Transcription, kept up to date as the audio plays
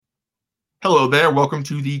Hello there. Welcome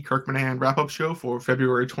to the Kirkman and Wrap-Up Show for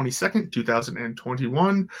February 22nd,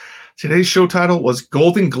 2021. Today's show title was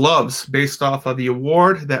Golden Gloves, based off of the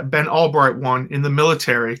award that Ben Albright won in the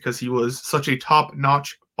military because he was such a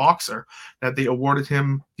top-notch boxer that they awarded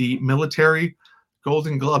him the military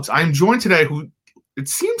Golden Gloves. I am joined today, who it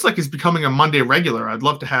seems like is becoming a Monday regular. I'd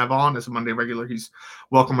love to have on as a Monday regular. He's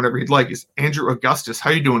welcome whenever he'd like. Is Andrew Augustus. How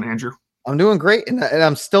you doing, Andrew? I'm doing great, and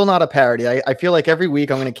I'm still not a parody. I feel like every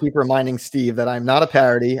week I'm going to keep reminding Steve that I'm not a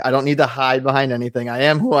parody. I don't need to hide behind anything. I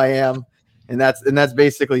am who I am, and that's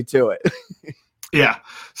basically to it. Yeah.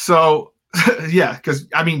 So, yeah, because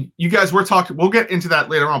I mean, you guys were talking. We'll get into that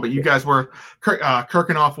later on, but you guys were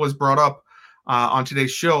Kirkinoff was brought up on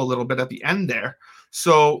today's show a little bit at the end there.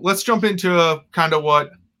 So let's jump into kind of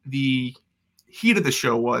what the heat of the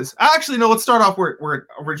show was. Actually, no, let's start off where it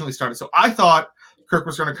originally started. So I thought Kirk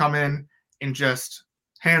was going to come in and just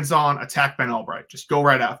hands-on attack Ben Albright, just go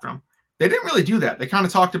right after him. They didn't really do that. They kind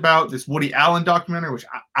of talked about this Woody Allen documentary, which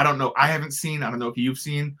I don't know. I haven't seen. I don't know if you've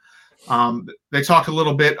seen. They talked a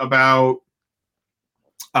little bit about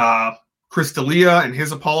Chris D'Elia and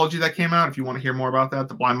his apology that came out. If you want to hear more about that,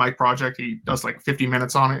 the Blind Mike Project, he does like 50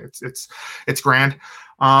 minutes on it. It's grand.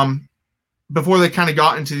 Before they kind of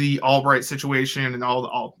got into the Albright situation and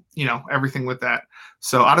all everything with that.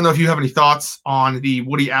 So I don't know if you have any thoughts on the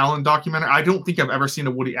Woody Allen documentary. I don't think I've ever seen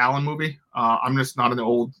a Woody Allen movie. I'm just not an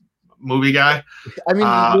old movie guy. I mean,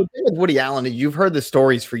 the thing with Woody Allen, you've heard the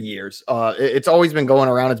stories for years. It's always been going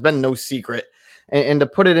around. It's been no secret. And to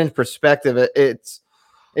put it in perspective,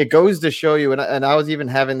 it goes to show you. And I was even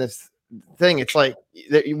having this thing. It's like,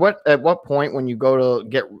 at what point when you go to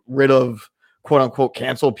get rid of quote unquote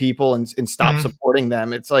cancel people and stop supporting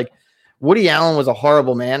them, it's like, Woody Allen was a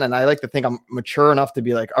horrible man, and I like to think I'm mature enough to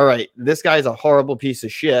be like, all right, this guy's a horrible piece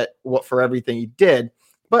of shit for everything he did,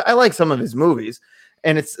 but I like some of his movies.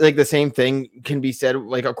 And it's like the same thing can be said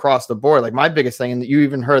like across the board. Like my biggest thing, and you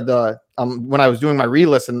even heard when I was doing my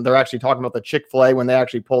re-listen, they're actually talking about the Chick-fil-A when they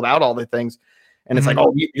actually pulled out all the things. And it's like,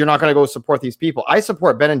 oh, you're not going to go support these people. I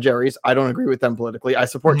support Ben and Jerry's. I don't agree with them politically. I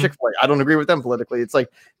support Chick-fil-A. I don't agree with them politically. It's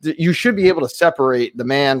like you should be able to separate the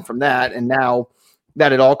man from that. And now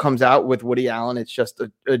that it all comes out with Woody Allen, it's just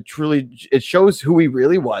it shows who he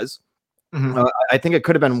really was. I think it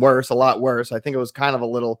could have been worse, a lot worse. I think it was kind of a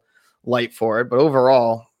little light for it, but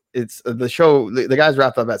overall, it's the show. The guys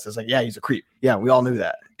wrapped up at says like, yeah, he's a creep. Yeah, we all knew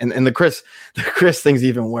that. And the Chris thing's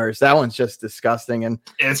even worse. That one's just disgusting. And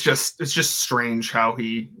it's just strange how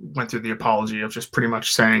he went through the apology of just pretty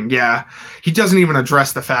much saying, yeah, he doesn't even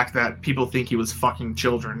address the fact that people think he was fucking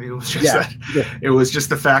children. It was just it was just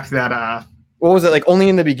the fact that what was it like? Only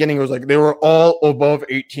in the beginning, it was like they were all above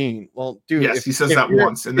 18. Well, dude, yes, he says that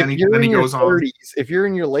once, and then he goes 30s, on. If you're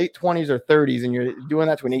in your late 20s or 30s and you're doing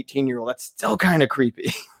that to an 18-year-old, that's still kind of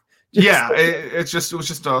creepy. It was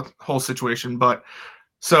just a whole situation. But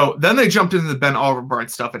so then they jumped into the Ben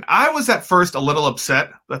Albright stuff, and I was at first a little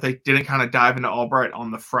upset that they didn't kind of dive into Albright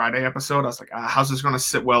on the Friday episode. I was like, how's this going to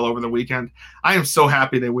sit well over the weekend? I am so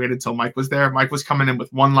happy they waited till Mike was there. Mike was coming in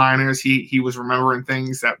with one-liners. He was remembering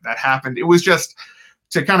things that happened. It was just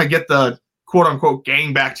to kind of get the quote-unquote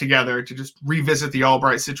gang back together to just revisit the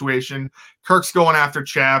Albright situation. Kirk's going after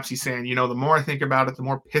Chaps. He's saying, the more I think about it, the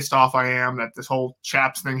more pissed off I am that this whole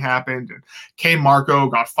Chaps thing happened. And K. Marco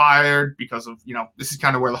got fired because of, this is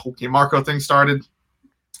kind of where the whole K. Marco thing started.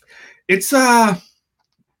 It's just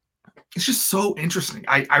so interesting.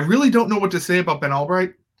 I really don't know what to say about Ben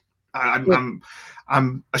Albright. I'm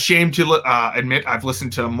ashamed to admit I've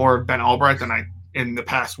listened to more of Ben Albright in the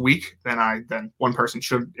past week than one person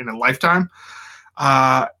should in a lifetime.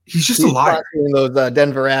 He's just a liar. Those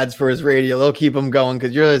Denver ads for his radio, they'll keep him going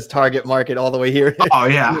because you're his target market all the way here. Oh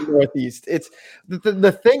yeah, in the Northeast. It's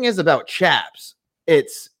the thing is about Chaps.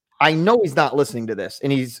 I know he's not listening to this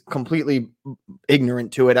and he's completely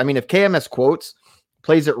ignorant to it. I mean, if KMS quotes,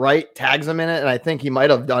 plays it right, tags him in it, and I think he might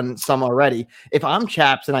have done some already. If I'm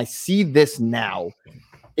Chaps and I see this now,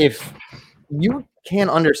 if you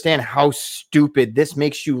can't understand how stupid this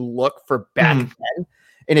makes you look for back then.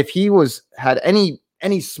 And if he had any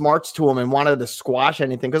smarts to him and wanted to squash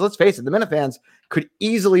anything, because let's face it, the Minifans could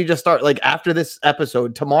easily just start like after this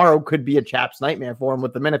episode, tomorrow could be a Chaps nightmare for him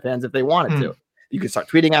with the Minifans if they wanted to. You could start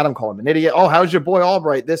tweeting at him, call him an idiot. Oh, how's your boy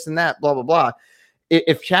Albright? This and that, blah, blah, blah.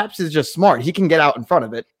 If Chaps is just smart, he can get out in front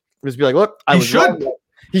of it. Just be like, look, I was wrong.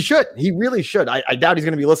 He should. He really should. I doubt he's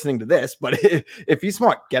going to be listening to this, but if he's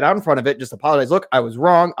smart, get out in front of it. Just apologize. Look, I was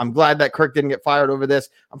wrong. I'm glad that Kirk didn't get fired over this.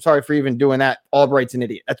 I'm sorry for even doing that. Albright's an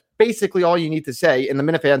idiot. That's basically all you need to say, and the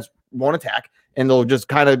Minifans won't attack, and they'll just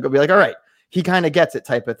kind of be like, all right, he kind of gets it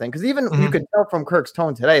type of thing. Because even you could tell from Kirk's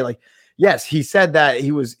tone today, like, yes, he said that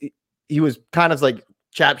he kind of like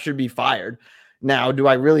Chaps should be fired. Now, do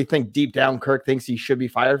I really think deep down Kirk thinks he should be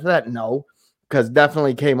fired for that? No, because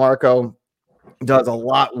definitely K Marco did a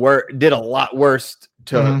lot worse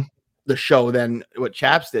to the show than what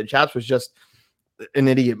Chaps did. Chaps was just an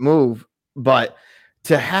idiot move, but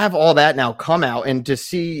to have all that now come out and to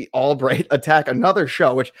see Albright attack another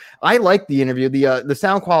show, which I liked the interview, the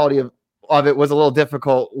sound quality of it was a little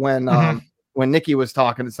difficult when Nikki was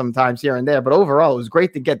talking sometimes here and there, but overall it was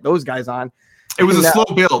great to get those guys on. It was a slow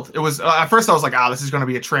build. It was at first I was like, this is going to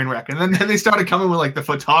be a train wreck, and then they started coming with like the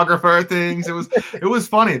photographer things. It was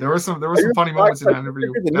funny. There were some funny moments in that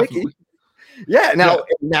interview. Definitely. Yeah.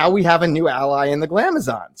 Now we have a new ally in the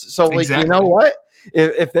Glamazons. So like, exactly. You know what?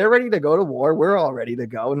 If they're ready to go to war, we're all ready to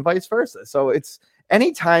go, and vice versa. So it's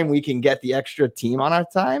anytime we can get the extra team on our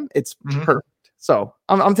time, it's perfect. So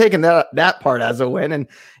I'm taking that part as a win, and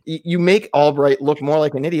you make Albright look more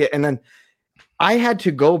like an idiot. And then I had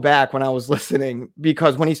to go back when I was listening,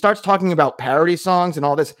 because when he starts talking about parody songs and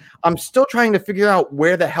all this, I'm still trying to figure out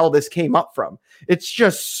where the hell this came up from. It's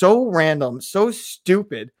just so random, so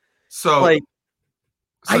stupid. So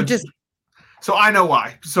I know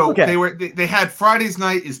why. So they had Friday's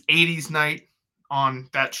night is 80s night on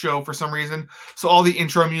that show for some reason. So all the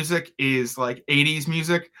intro music is like 80s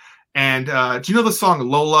music. And do you know the song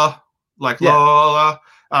Lola? Lola.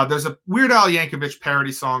 There's a Weird Al Yankovic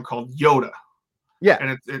parody song called Yoda.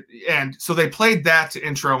 Yeah. And so they played that to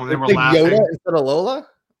intro and they were laughing. Yoda instead of Lola?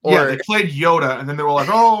 Yeah, they played Yoda, and then they were like,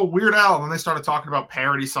 "Oh, Weird Al," and then they started talking about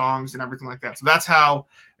parody songs and everything like that. So that's how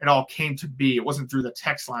it all came to be. It wasn't through the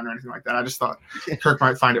text line or anything like that. I just thought Kirk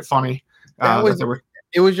might find it funny.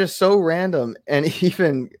 It was just so random, and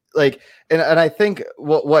even like, and I think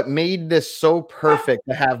what made this so perfect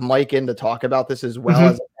to have Mike in to talk about this as well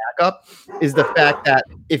as a backup is the fact that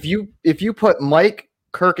if you put Mike,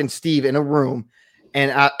 Kirk, and Steve in a room and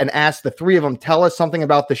ask the three of them, tell us something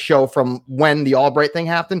about the show from when the Albright thing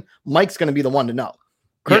happened, Mike's going to be the one to know.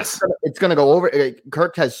 It's going to go over.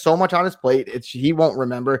 Kirk has so much on his plate. He won't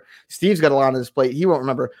remember. We got a lot on his plate. He won't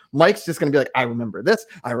remember. Mike's just going to be like, I remember this.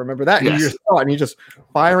 I remember that. Yes. And you're just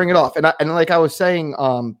firing it off. And like I was saying,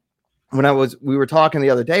 we were talking the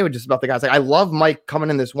other day with just about the guys. Like, I love Mike coming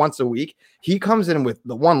in this once a week. He comes in with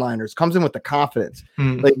the one-liners, comes in with the confidence.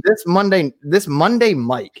 Like this Monday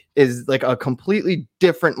Mike is like a completely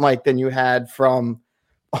different Mike than you had from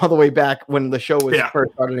all the way back when the show was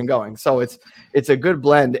first started and going. So it's a good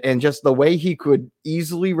blend, and just the way he could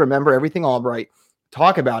easily remember everything Albright,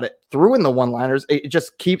 talk about it, threw in the one-liners. It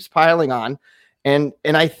just keeps piling on. And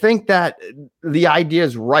I think that the idea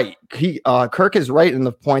is right. Kirk is right in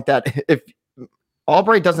the point that if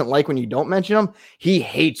Albright doesn't like when you don't mention him, he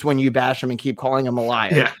hates when you bash him and keep calling him a liar.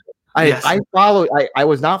 Yeah. I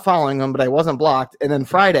was not following him, but I wasn't blocked. And then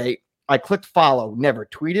Friday, I clicked follow, never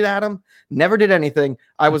tweeted at him, never did anything.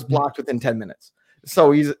 I was blocked within 10 minutes.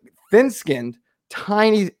 So he's thin-skinned,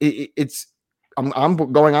 tiny. I'm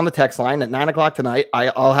going on the text line at 9:00 tonight.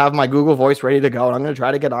 I'll have my Google Voice ready to go, and I'm going to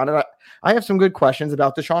try to get on it. I have some good questions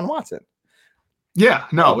about Deshaun Watson. Yeah,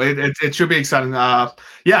 no, it should be exciting.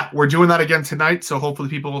 We're doing that again tonight, so hopefully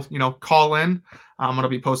people, call in. I'm going to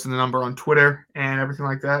be posting the number on Twitter and everything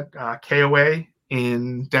like that. KOA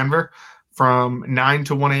in Denver from 9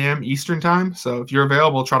 to 1 a.m. Eastern time. So if you're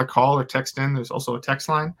available, try to call or text in. There's also a text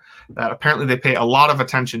line that apparently they pay a lot of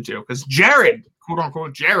attention to, because Jared, quote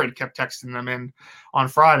unquote, Jared kept texting them in on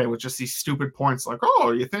Friday with just these stupid points like,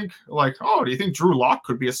 do you think Drew Lock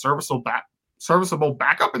could be a serviceable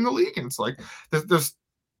backup in the league? And it's like,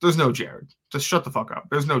 there's no Jared. Just shut the fuck up.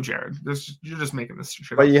 There's no Jared. You're just making this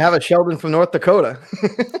shit But up. You have a Sheldon from North Dakota.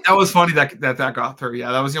 That was funny that got through.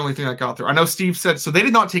 Yeah, that was the only thing that got through. I know Steve said, so they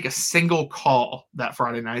did not take a single call that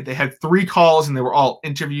Friday night. They had 3 calls, and they were all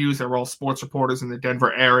interviews. They were all sports reporters in the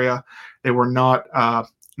Denver area. They were not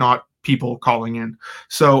people calling in.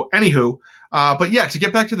 So anywho, but yeah, to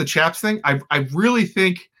get back to the Chaps thing, I really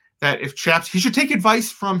think that if Chaps, he should take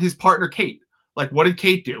advice from his partner, Kate. Like, what did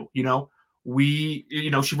Kate do? She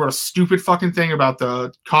wrote a stupid fucking thing about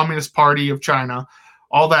the Communist Party of China,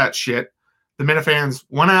 all that shit. The Minifans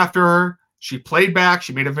went after her. She played back.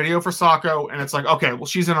 She made a video for Sacco, and it's like, okay, well,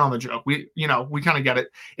 she's in on the joke. We kind of get it.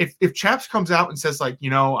 If Chaps comes out and says like,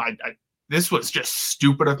 this was just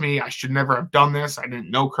stupid of me. I should never have done this. I didn't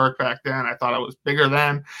know Kirk back then. I thought I was bigger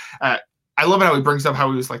then. I love it how he brings up how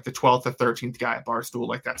he was like the 12th or 13th guy at Barstool.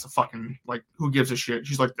 Like, that's a fucking, like, who gives a shit?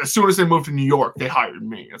 She's like, as soon as they moved to New York, they hired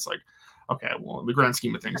me. It's like, okay, well, in the grand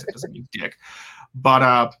scheme of things, it doesn't mean dick.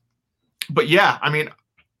 But yeah, I mean,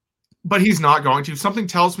 but he's not going to. Something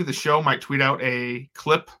tells me the show might tweet out a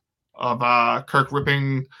clip of Kirk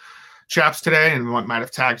ripping Chaps today, and might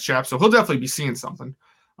have tagged Chaps. So he'll definitely be seeing something.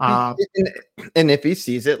 And if he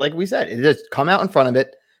sees it, like we said, it just come out in front of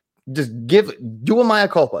it. Just do a mea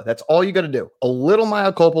culpa. That's all you got to do. A little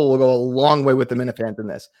mea culpa will go a long way with the Minifans in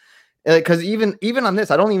this. Because even on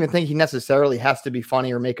this, I don't even think he necessarily has to be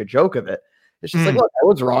funny or make a joke of it. It's just like, look, I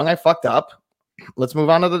was wrong. I fucked up. Let's move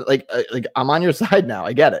on to the like I'm on your side now.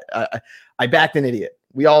 I get it. I backed an idiot.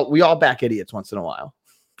 We all back idiots once in a while.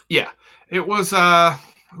 Yeah, it was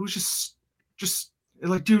just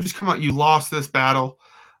like, dude, just come on. You lost this battle.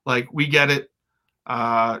 Like, we get it.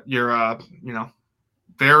 You're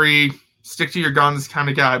very stick to your guns kind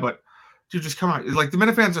of guy, but dude, just come on. Like, the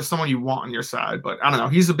Minifans are someone you want on your side, but I don't know.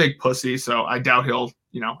 He's a big pussy, so I doubt he'll,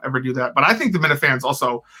 ever do that. But I think the Minifans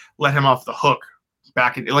also let him off the hook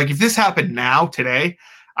back in. Like, if this happened now, today,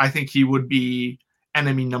 I think he would be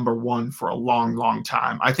enemy number one for a long, long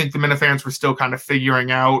time. I think the Minifans were still kind of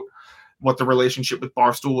figuring out what the relationship with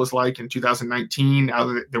Barstool was like in 2019.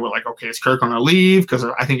 They were like, okay, is Kirk going to leave? Because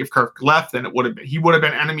I think if Kirk left, then he would have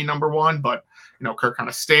been enemy number one. But Kirk kind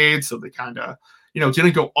of stayed, so they kind of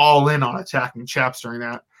didn't go all in on attacking Chaps during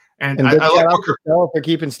that. And I like Stella for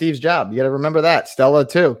keeping Steve's job. You got to remember that. Stella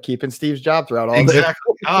too, keeping Steve's job throughout all this.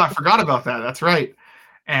 Exactly. I forgot about that. That's right.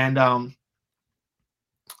 And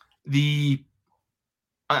the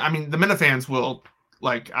Minifans will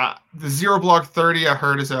like the Zero Blog 30. I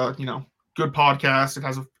heard is a good podcast. It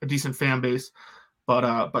has a decent fan base, but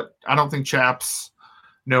I don't think Chaps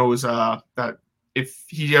knows that if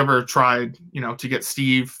he ever tried to get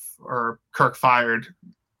Steve or Kirk fired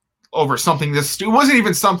over something it wasn't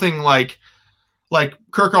even something like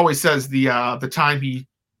Kirk always says the time he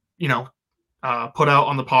put out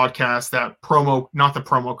on the podcast that not the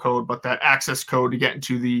promo code, but that access code to get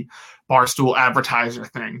into the Barstool advertiser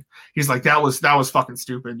thing. He's like, that was fucking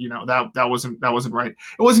stupid. That wasn't right.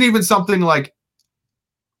 It wasn't even something like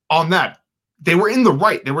on that. They were in the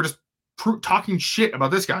right. They were just talking shit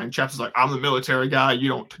about this guy. And Chaps is like, I'm the military guy. You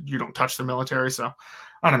don't touch the military. So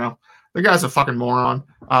I don't know. The guy's a fucking moron.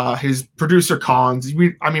 His producer Cons.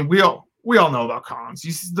 We all know about Cons.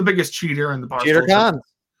 He's the biggest cheater in the Barstool. Cheater Cons.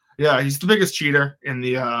 Yeah, he's the biggest cheater in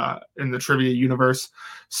the trivia universe.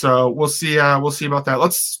 So we'll see about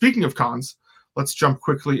that. Speaking of Cons, let's jump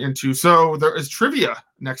quickly into. So there is trivia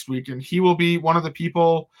next week, and he will be one of the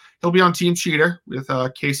people. He'll be on Team Cheater with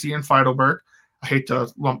Casey and Feidelberg. I hate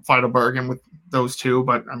to lump Feidelberg in with those two,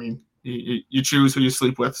 but I mean, you choose who you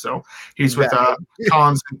sleep with. So he's with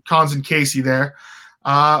Cons and Casey there.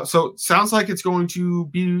 So sounds like it's going to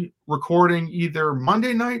be recording either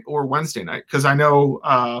Monday night or Wednesday night, because I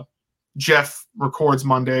know Jeff records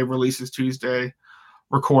Monday, releases Tuesday,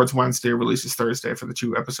 records Wednesday, releases Thursday for the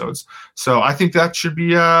 2 episodes. So I think that should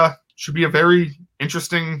be a very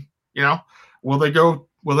interesting. Will they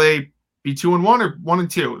be 2-1 or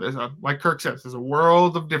 1-2? There's like Kirk says, there's a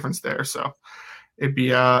world of difference there. So it'd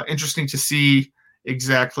be interesting to see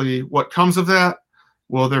exactly what comes of that.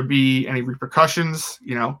 Will there be any repercussions?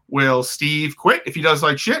 Will Steve quit if he does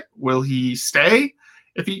like shit? Will he stay?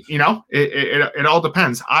 If he, it all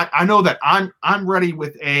depends. I know that I'm ready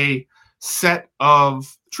with a set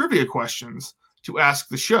of trivia questions to ask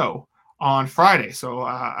the show on Friday. So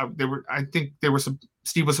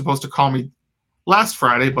Steve was supposed to call me last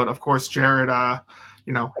Friday, but of course Jared, had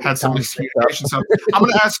some miscommunication. So I'm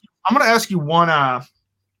gonna ask you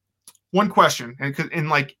one question, and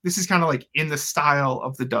like this is kind of like in the style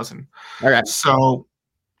of the dozen. All right. So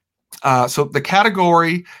the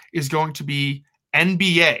category is going to be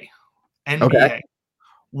NBA. Okay.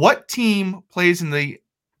 What team plays in the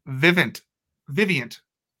Vivint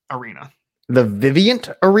Arena? The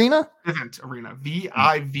Vivint Arena? Vivint Arena.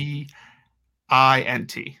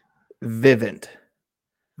 Vivint.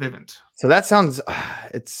 Vivint. So that sounds.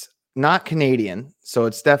 It's not Canadian, so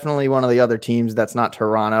it's definitely one of the other teams that's not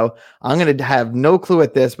Toronto. I'm going to have no clue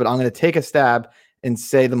at this, but I'm going to take a stab and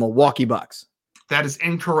say the Milwaukee Bucks. That is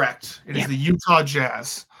incorrect. It is the Utah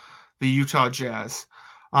Jazz. The Utah Jazz.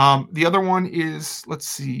 The other one is, let's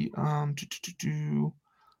see. We'll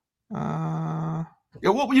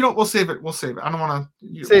save it. We'll save it. I don't want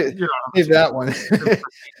to save that one.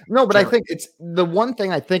 No, but I think it's the one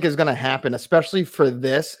thing I think is going to happen, especially for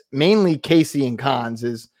this, mainly Casey and Cons,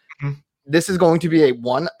 is this is going to be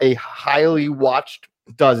a highly watched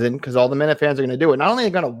dozen, because all the Minifans are going to do it. Not only are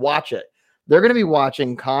they going to watch it, they're going to be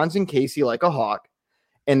watching Cons and Casey like a hawk,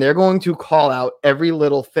 and they're going to call out every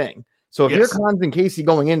little thing. So if you're Cons and Casey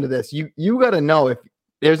going into this, you got to know if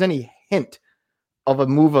there's any hint of a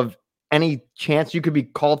move of any chance you could be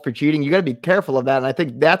called for cheating. You got to be careful of that. And I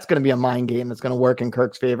think that's going to be a mind game that's going to work in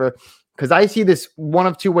Kirk's favor, because I see this one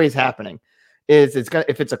of two ways happening. If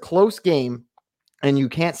it's a close game and you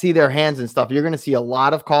can't see their hands and stuff, you're going to see a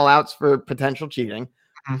lot of call outs for potential cheating.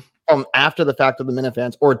 Mhm. from after the fact of the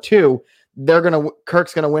Minifans, or two,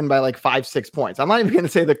 Kirk's gonna win by like 5-6 points. I'm not even gonna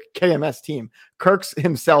say the KMS team. Kirk's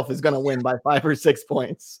himself is gonna win by 5 or 6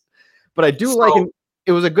 points. But I do like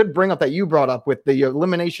it was a good bring up that you brought up with the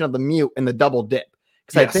elimination of the mute and the double dip.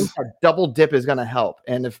 Because I think that double dip is gonna help.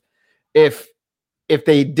 And if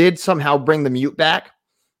they did somehow bring the mute back,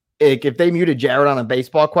 if they muted Jared on a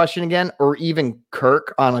baseball question again, or even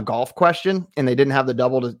Kirk on a golf question, and they didn't have the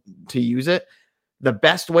double to use it, the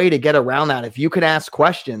best way to get around that, if you can ask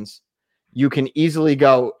questions, you can easily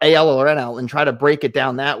go AL or NL and try to break it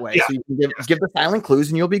down that way. So you can give the silent clues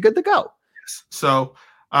and you'll be good to go. So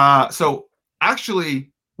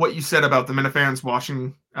actually what you said about the Minifans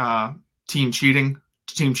watching team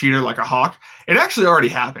cheater like a hawk, it actually already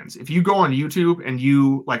happens. If you go on YouTube and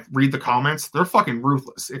you like read the comments, they're fucking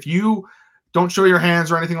ruthless. If you don't show your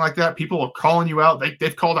hands or anything like that, people are calling you out.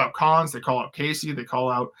 They've called out Cons, they call out Casey, they call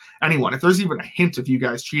out anyone. If there's even a hint of you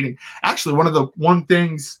guys cheating, actually one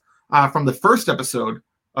things from the first episode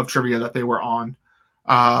of Trivia that they were on,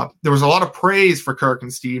 there was a lot of praise for Kirk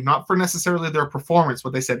and Steve, not for necessarily their performance,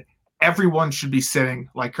 but they said everyone should be sitting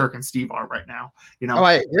like Kirk and Steve are right now.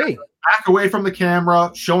 I agree. Back away from the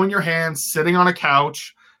camera, showing your hands, sitting on a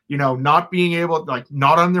couch, not being able, like,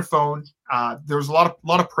 not on their phone. There's a lot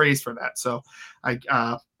of praise for that. So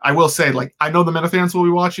I will say, like, I know the Minifans will be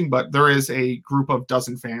watching, but there is a group of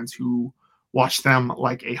dozen fans who watch them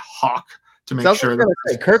like a hawk to make sure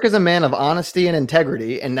that Kirk is a man of honesty and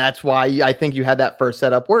integrity, and that's why I think you had that first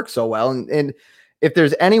setup work so well. And if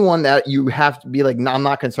there's anyone that you have to be like, no, I'm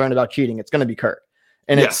not concerned about cheating, it's going to be Kirk.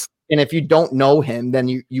 And and if you don't know him, then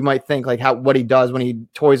you might think like what he does when he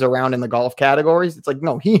toys around in the golf categories. It's like,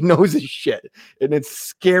 no, he knows his shit, and it's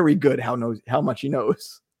scary good how much he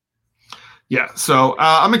knows. Yeah, so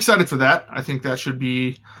I'm excited for that. I think that should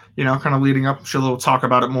be, kind of leading up. I'm sure they'll talk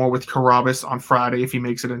about it more with Carabas on Friday if he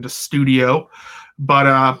makes it into studio.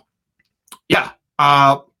 But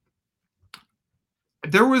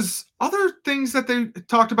there was other things that they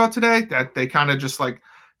talked about today that they kind of just like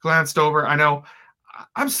glanced over. I know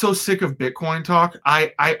I'm so sick of Bitcoin talk.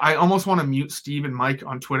 I almost want to mute Steve and Mike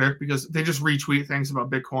on Twitter because they just retweet things about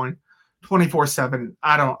Bitcoin 24/7.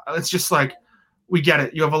 It's just like, we get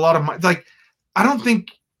it. You have a lot of money. Like, I don't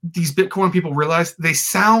think these Bitcoin people realize they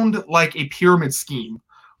sound like a pyramid scheme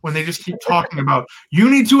when they just keep talking about, you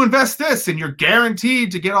need to invest this and you're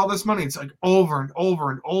guaranteed to get all this money. It's like over and over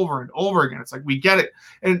and over and over again. It's like, we get it.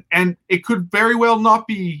 And it could very well not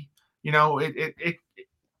be, it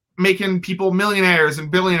making people millionaires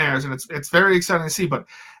and billionaires, and it's very exciting to see. But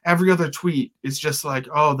every other tweet is just like,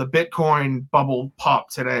 oh, the Bitcoin bubble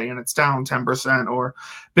popped today and it's down 10%, or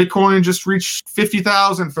Bitcoin just reached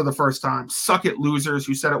 50,000 for the first time. Suck it, losers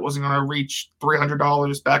who said it wasn't going to reach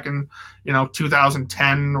 $300 back in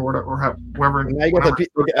 2010 or wherever.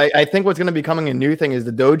 I think what's going to be coming a new thing is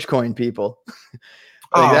the Dogecoin people.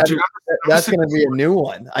 That's going to be a new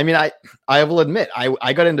one. I mean, I will admit,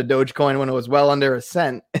 I got into Dogecoin when it was well under a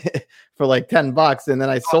cent for like $10, and then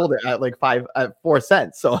I sold it at like 4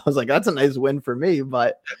 cents. So I was like, that's a nice win for me.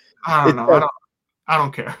 But I don't know. I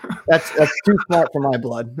don't care. That's too smart for my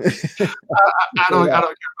blood. I don't care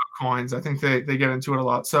about coins. I think they get into it a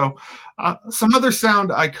lot. So some other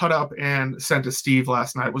sound I cut up and sent to Steve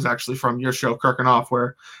last night was actually from your show, Kirk and Off,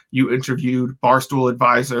 where you interviewed Barstool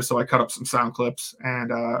Advisor. So I cut up some sound clips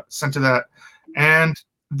and sent to that. And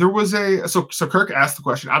there was so Kirk asked the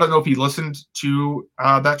question. I don't know if he listened to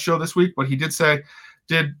that show this week, but he did say,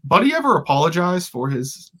 did Buddy ever apologize for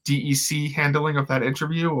his DEC handling of that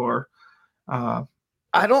interview? Or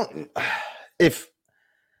I don't.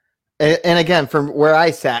 And again, from where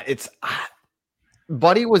I sat, it's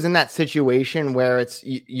Buddy was in that situation where it's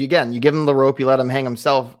you give him the rope, you let him hang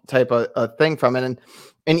himself type of a thing from it.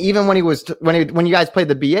 And even when when you guys played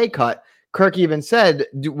the BA cut, Kirk even said,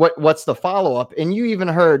 what's the follow up? And you even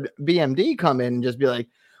heard BMD come in and just be like,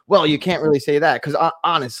 well, you can't really say that, because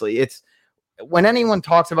honestly, it's when anyone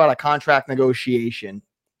talks about a contract negotiation,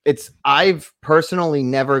 I've personally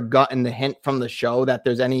never gotten the hint from the show that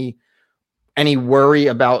there's any worry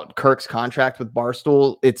about Kirk's contract with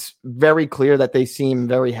Barstool. It's very clear that they seem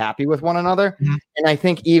very happy with one another. Mm-hmm. And I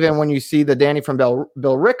think even when you see the Danny from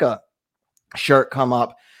Billerica shirt come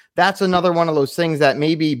up, that's another one of those things that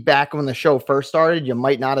maybe back when the show first started, you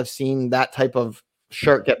might not have seen that type of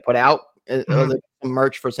shirt get put out as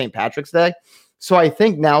merch for St. Patrick's Day. So I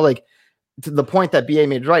think now, like, to the point that BA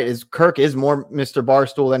made right, is Kirk is more Mr.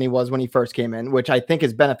 Barstool than he was when he first came in, which I think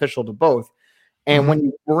is beneficial to both. And when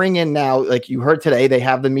you bring in now, like you heard today, they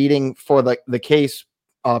have the meeting for the case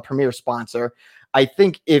premier sponsor. I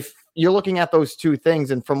think if you're looking at those two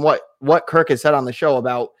things, and from what Kirk has said on the show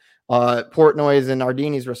about Portnoy's and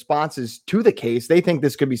Nardini's responses to the case, they think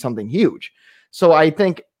this could be something huge. So I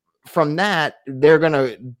think from that, they're going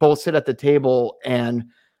to both sit at the table, and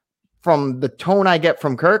from the tone I get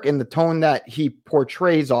from Kirk and the tone that he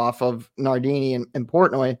portrays off of Nardini and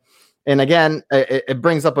Portnoy. And again, it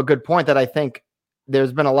brings up a good point that I think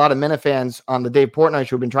there's been a lot of Minifans on the Dave Portnoy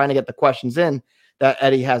show who've been trying to get the questions in that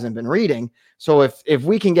Eddie hasn't been reading. So if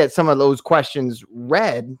we can get some of those questions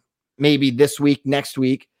read, maybe this week, next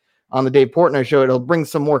week on the Dave Portnoy show, it'll bring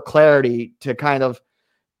some more clarity to kind of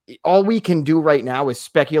all we can do right now is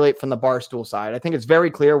speculate from the Barstool side. I think it's very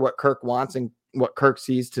clear what Kirk wants and what Kirk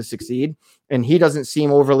sees to succeed, and he doesn't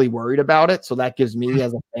seem overly worried about it. So that gives me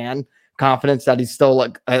as a fan confidence that he's still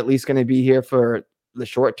like at least going to be here for the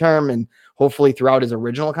short term and hopefully throughout his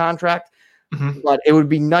original contract. Mm-hmm. But it would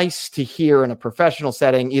be nice to hear in a professional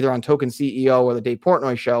setting, either on Token CEO or the Dave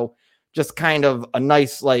Portnoy show, just kind of a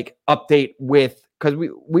nice like update with, because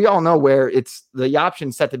we all know where it's the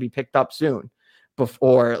option set to be picked up soon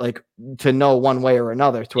before, like to know one way or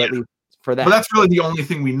another to at least for that. But that's really the only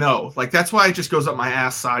thing we know. Like that's why it just goes up my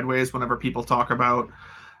ass sideways whenever people talk about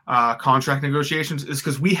contract negotiations, is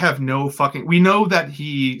because we have we know that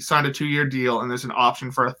he signed a 2-year deal and there's an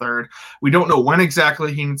option for a third. We don't know when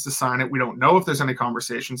exactly he needs to sign it. We don't know if there's any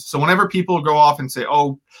conversations. So whenever people go off and say,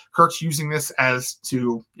 oh, Kirk's using this as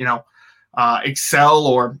to, excel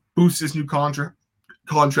or boost his new contract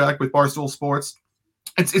with Barstool Sports,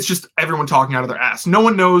 it's just everyone talking out of their ass. No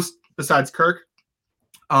one knows besides Kirk.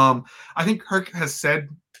 I think Kirk has said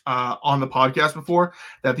on the podcast before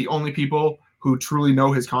that the only people who truly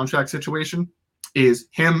know his contract situation is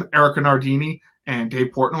him, Erica Nardini, and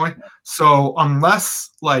Dave Portnoy. So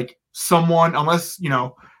unless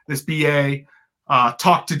this BA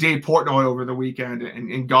talked to Dave Portnoy over the weekend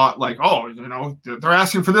and got like, oh, they're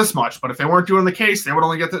asking for this much, but if they weren't doing the case, they would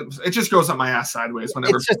only get it just goes up my ass sideways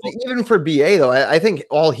whenever. It's just, even for BA though, I think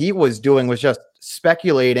all he was doing was just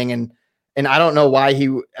speculating, and I don't know why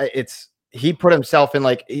he put himself in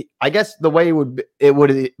I guess the way it would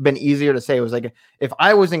have been easier to say was like, if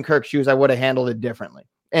I was in Kirk's shoes, I would have handled it differently.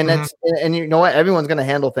 And that's, and you know what? Everyone's going to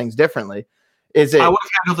handle things differently. I would have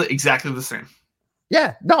handled it exactly the same.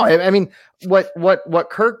 Yeah, no, I mean, what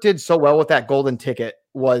Kirk did so well with that golden ticket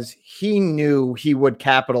was he knew he would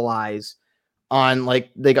capitalize on like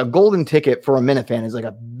a golden ticket for a Minifan is like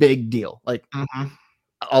a big deal. Like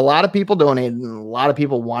a lot of people donated and a lot of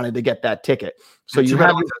people wanted to get that ticket. So you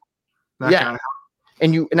have guy.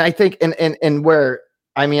 And I think, and where,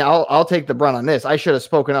 I mean, I'll take the brunt on this. I should have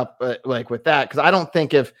spoken up with that. Cause I don't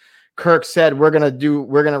think if Kirk said, we're going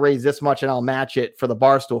to raise this much and I'll match it for the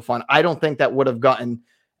Barstool Fund, I don't think that would have gotten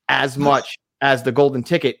as much as the golden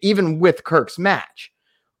ticket, even with Kirk's match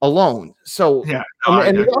alone. So,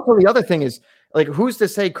 also the other thing is like, who's to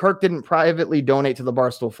say Kirk didn't privately donate to the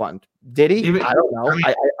Barstool Fund? Did he? I don't know.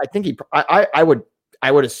 I think I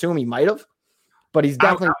would assume he might've, but he's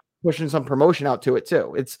definitely pushing some promotion out to it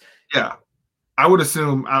too. I would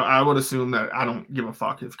assume that I don't give a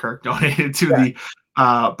fuck if Kirk donated to the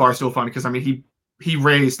Barstool Fund, because I mean he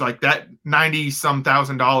raised like that $90,000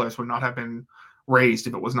 $1,000 would not have been raised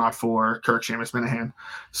if it was not for Kirk Seamus Minahan.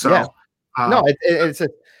 So no, it's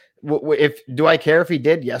do I care if he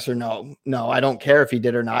did? Yes or no? No, I don't care if he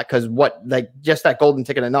did or not, because just that golden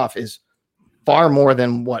ticket enough is far more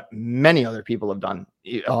than what many other people have done,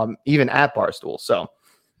 even at Barstool. So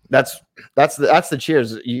that's the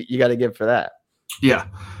cheers you got to give for that. Yeah.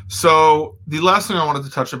 So the last thing I wanted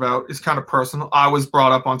to touch about is kind of personal. I was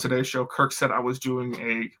brought up on today's show. Kirk said I was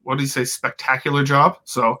doing what did he say? Spectacular job.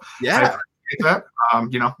 So yeah, I appreciate that.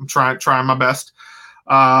 I'm trying my best.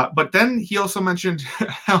 But then he also mentioned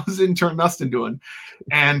how's intern Dustin doing,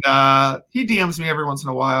 and he DMs me every once in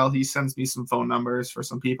a while. He sends me some phone numbers for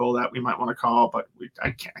some people that we might want to call, but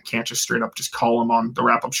I can't just straight up just call them on the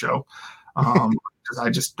wrap up show. Because I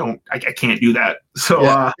just don't, I can't do that.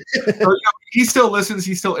 So, he still listens.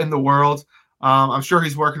 He's still in the world. I'm sure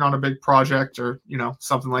he's working on a big project or,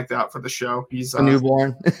 something like that for the show. He's a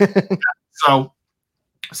newborn. So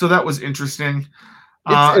that was interesting.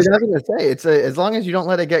 I was going to say, it's as long as you don't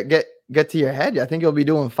let it get to your head, I think you'll be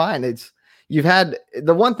doing fine. You've had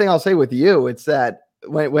the one thing I'll say with you, it's that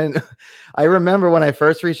when I remember when I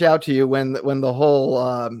first reached out to you, when the whole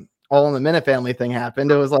All in the Minute family thing happened,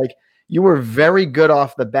 it was like, you were very good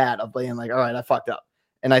off the bat of being like, all right, I fucked up.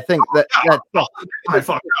 And I think that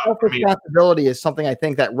self-responsibility is something I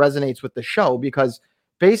think that resonates with the show, because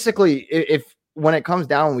basically if when it comes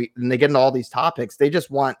down and they get into all these topics, they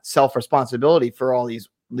just want self-responsibility for all these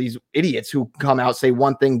idiots who come out, say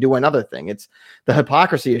one thing, do another thing. It's the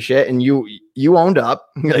hypocrisy of shit. And you owned up.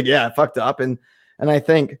 You're like, yeah, I fucked up. And I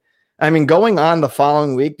think I mean, going on the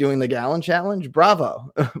following week doing the Gallon Challenge,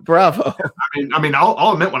 bravo, bravo. I mean,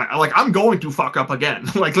 I'll admit when I'm going to fuck up again.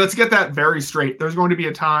 Like, let's get that very straight. There's going to be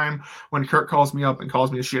a time when Kirk calls me up and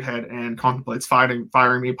calls me a shithead and contemplates firing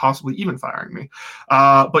me, possibly even firing me.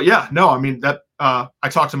 But yeah, no, I mean that. I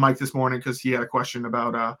talked to Mike this morning because he had a question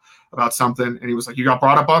about something, and he was like, "You got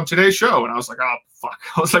brought up on today's show," and I was like, "Oh fuck!"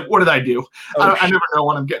 I was like, "What did I do?" I never know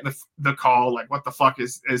when I'm getting the call. Like, what the fuck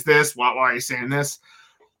is this? Why are you saying this?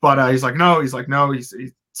 But he's like, no. He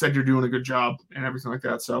said you're doing a good job and everything like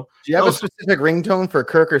that. So, do you have a specific ringtone for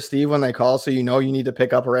Kirk or Steve when they call, so you know you need to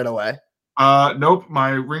pick up right away? Nope.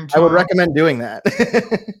 My ringtone. I would recommend doing that.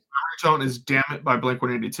 My ringtone is "Damn It" by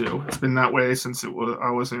Blink-182. It's been that way since I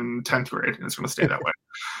was in 10th grade, and it's going to stay that way.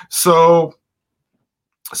 So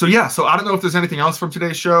yeah. So I don't know if there's anything else from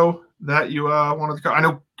today's show that you wanted to go.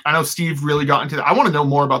 I know Steve really got into that. I want to know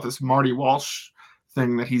more about this Marty Walsh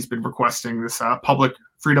thing that he's been requesting, this Public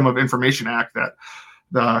Freedom of Information Act that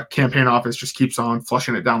the campaign office just keeps on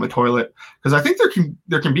flushing it down the toilet. Because I think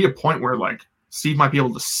there can be a point where like Steve might be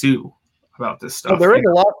able to sue about this stuff. Well, there is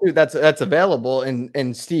a lawsuit that's available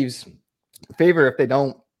in Steve's favor if they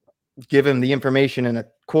don't give him the information in a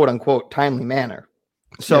quote unquote timely manner.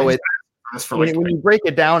 So when you break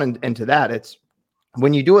it down into that, it's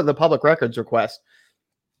when you do it the public records request,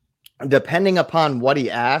 depending upon what he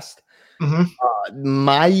asked.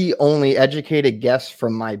 My only educated guess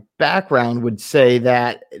from my background would say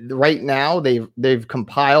that right now they've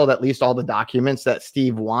compiled at least all the documents that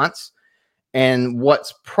Steve wants. And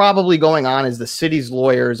what's probably going on is the city's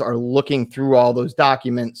lawyers are looking through all those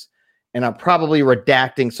documents and are probably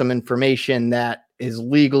redacting some information that is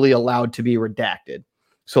legally allowed to be redacted.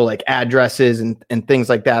 So like addresses and things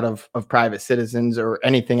like that of private citizens or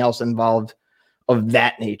anything else involved of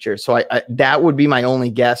that nature. So I that would be my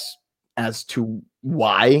only guess as to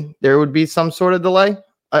why there would be some sort of delay.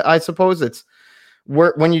 I suppose it's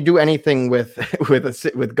when you do anything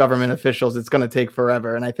with government officials, it's going to take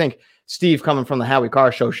forever. And I think Steve, coming from the Howie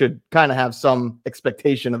Carr show, should kind of have some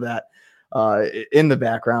expectation of that in the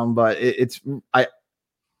background. But it's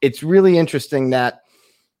really interesting that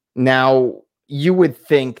now you would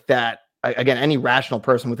think that, again, any rational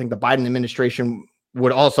person would think the Biden administration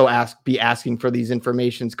would also be asking for these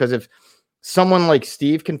informations, because if someone like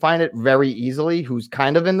Steve can find it very easily, who's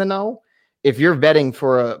kind of in the know, if you're vetting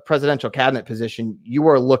for a presidential cabinet position, you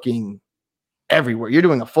are looking everywhere. You're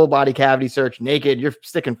doing a full body cavity search, naked. You're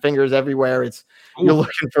sticking fingers everywhere. You're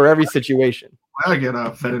looking for every situation. I get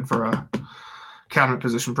vetted for a cabinet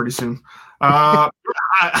position pretty soon. I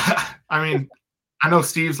mean, I know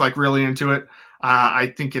Steve's like really into it.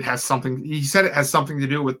 I think it has something. He said it has something to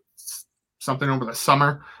do with something over the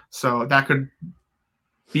summer, so that could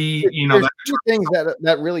be, There's two things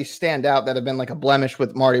that really stand out that have been like a blemish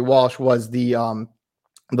with Marty Walsh was the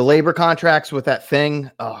labor contracts with that thing,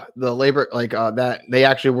 the labor that they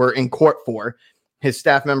actually were in court for, his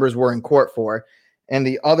staff members were in court for. And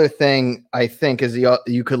the other thing I think is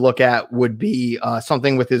you could look at would be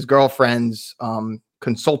something with his girlfriend's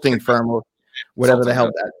consulting firm or whatever the hell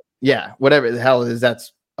that. Yeah, whatever the hell it is,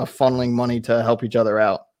 that's funneling money to help each other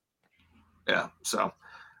out. Yeah, so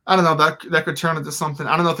I don't know, that could turn into something.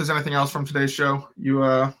 I don't know if there's anything else from today's show you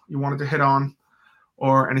wanted to hit on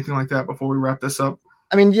or anything like that before we wrap this up.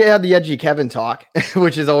 I mean, yeah, the edgy Kevin talk,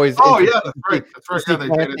 which is always yeah, that's right. That's right.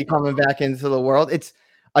 Yeah, they coming back into the world. It's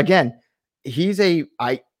again, he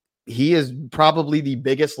is probably the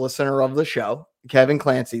biggest listener of the show, Kevin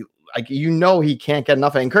Clancy. Like, he can't get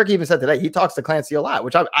enough of it. And Kirk even said today he talks to Clancy a lot,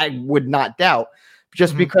 which I would not doubt,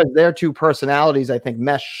 just because their two personalities, I think,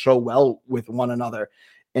 mesh so well with one another.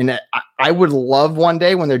 And I would love one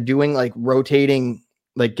day when they're doing like rotating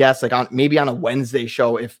like guests, like maybe on a Wednesday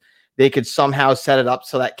show, if they could somehow set it up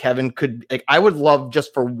so that Kevin could, like, I would love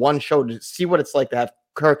just for one show to see what it's like to have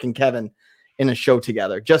Kirk and Kevin in a show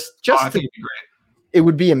together. I think it'd be great. It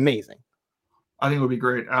would be amazing. I think it would be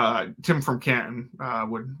great. Tim from Canton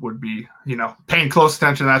would be, paying close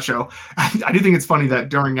attention to that show. I do think it's funny that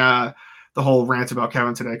during the whole rant about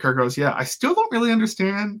Kevin today, Kirk goes, "Yeah, I still don't really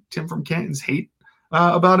understand Tim from Canton's hate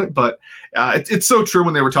about it, but it's so true."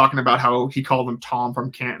 When they were talking about how he called him Tom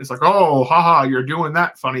from Canton, it's like, "Oh, haha, you're doing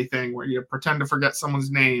that funny thing where you pretend to forget someone's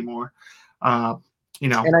name or,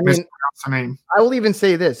 mispronounce a name." I will even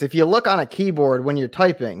say this: if you look on a keyboard when you're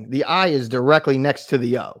typing, the I is directly next to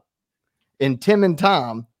the O. In Tim and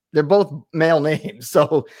Tom, they're both male names,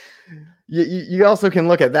 so you also can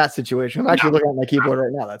look at that situation. I'm actually looking at my keyboard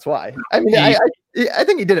right now. That's why. I mean, I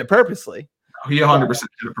think he did it purposely. He 100%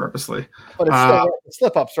 did it purposely. But it's still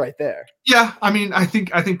slip-ups right there. Yeah, I mean, I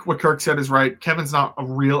think what Kirk said is right. Kevin's not a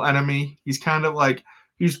real enemy. He's kind of like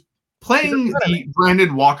he's playing the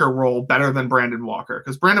Brandon Walker role better than Brandon Walker,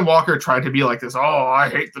 because Brandon Walker tried to be like this, oh, I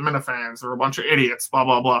hate the Minifans, they're a bunch of idiots, blah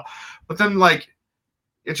blah blah. But then like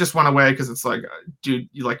it just went away because it's like, dude,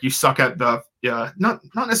 you suck at the not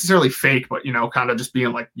necessarily fake, but kind of just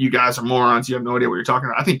being like, you guys are morons, you have no idea what you're talking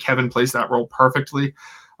about. I think Kevin plays that role perfectly.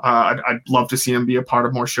 I'd love to see him be a part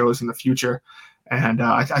of more shows in the future. And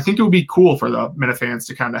I think it would be cool for the Minifans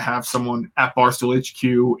to kind of have someone at Barstool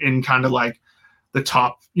HQ in kind of like the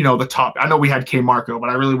top, the top. I know we had K Marco,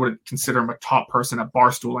 but I really wouldn't consider him a top person at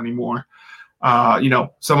Barstool anymore.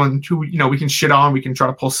 Someone who, we can shit on, we can try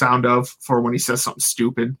to pull sound of for when he says something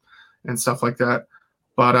stupid and stuff like that.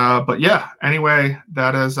 But yeah, anyway,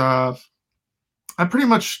 that pretty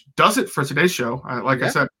much does it for today's show. I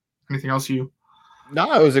said, anything else you?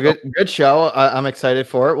 No, it was a good show. I'm excited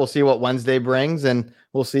for it. We'll see what Wednesday brings, and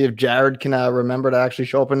we'll see if Jared can remember to actually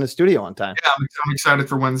show up in the studio on time. Yeah, I'm excited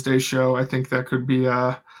for Wednesday's show. I think that could be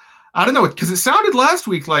I don't know, because it sounded last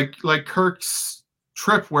week like Kirk's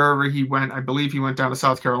trip wherever he went. I believe he went down to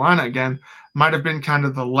South Carolina again. Might have been kind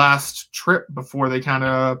of the last trip before they kind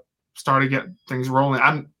of started to get things rolling.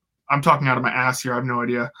 I'm talking out of my ass here. I have no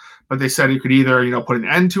idea, but they said he could either put an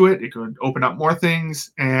end to it. It could open up more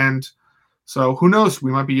things, and so who knows?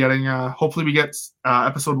 We might be getting. Hopefully, we get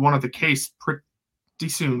episode 1 of The Case pretty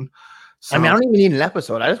soon. So, I mean, I don't even need an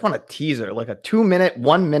episode. I just want a teaser, like a 2-minute,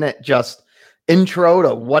 1 minute, just intro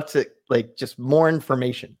to what's it like. Just more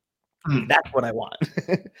information. That's what I want.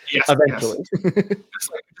 Yes, eventually. Yes.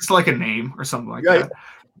 Just like a name or something like that.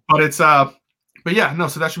 But it's but yeah, no.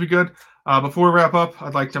 So that should be good. Before we wrap up,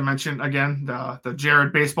 I'd like to mention again the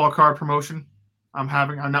Jared baseball card promotion I'm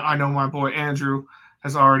having. I know my boy Andrew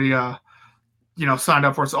has already signed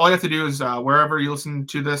up for it. So all you have to do is wherever you listen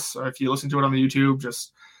to this, or if you listen to it on the YouTube,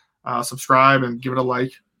 just subscribe and give it a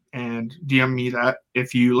like and DM me that.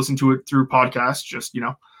 If you listen to it through podcast, just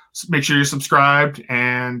make sure you're subscribed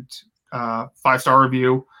and 5-star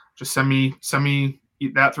review. Just send me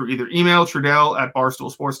that through either email,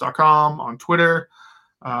 Trudell@barstoolsports.com, on Twitter,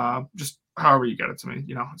 just however you get it to me,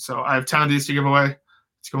 So I have 10 of these to give away.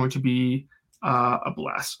 It's going to be a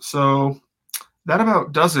blast. So that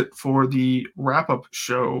about does it for the wrap-up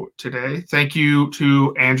show today. Thank you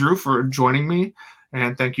to Andrew for joining me,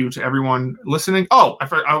 and thank you to everyone listening. Oh, I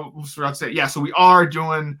forgot to say, yeah, so we are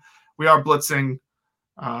blitzing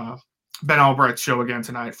Ben Albright's show again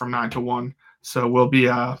tonight from 9 to 1. So we'll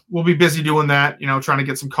be busy doing that, trying to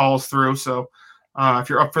get some calls through. So if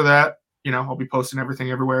you're up for that, I'll be posting everything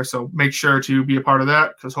everywhere. So make sure to be a part of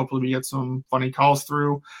that, because hopefully we get some funny calls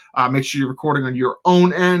through. Make sure you're recording on your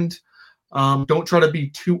own end. Don't try to be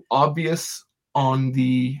too obvious on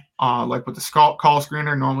the like with the call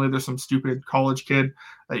screener. Normally there's some stupid college kid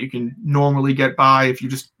that you can normally get by if you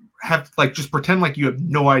just pretend like you have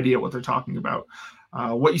no idea what they're talking about.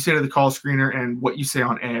 What you say to the call screener and what you say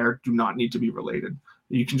on air do not need to be related.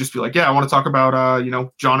 You can just be like, yeah, I want to talk about,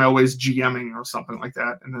 John Elway's GMing or something like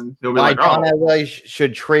that. And then they'll be John Elway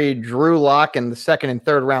should trade Drew Lock and the 2nd and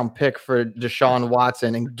 3rd round pick for Deshaun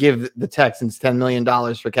Watson and give the Texans $10 million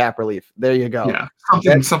for cap relief. There you go. Yeah,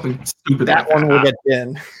 something stupid. That one will get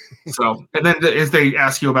in. So, and then if they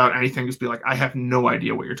ask you about anything, just be like, I have no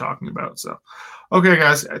idea what you're talking about. So, okay,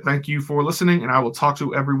 guys, thank you for listening, and I will talk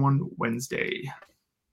to everyone Wednesday.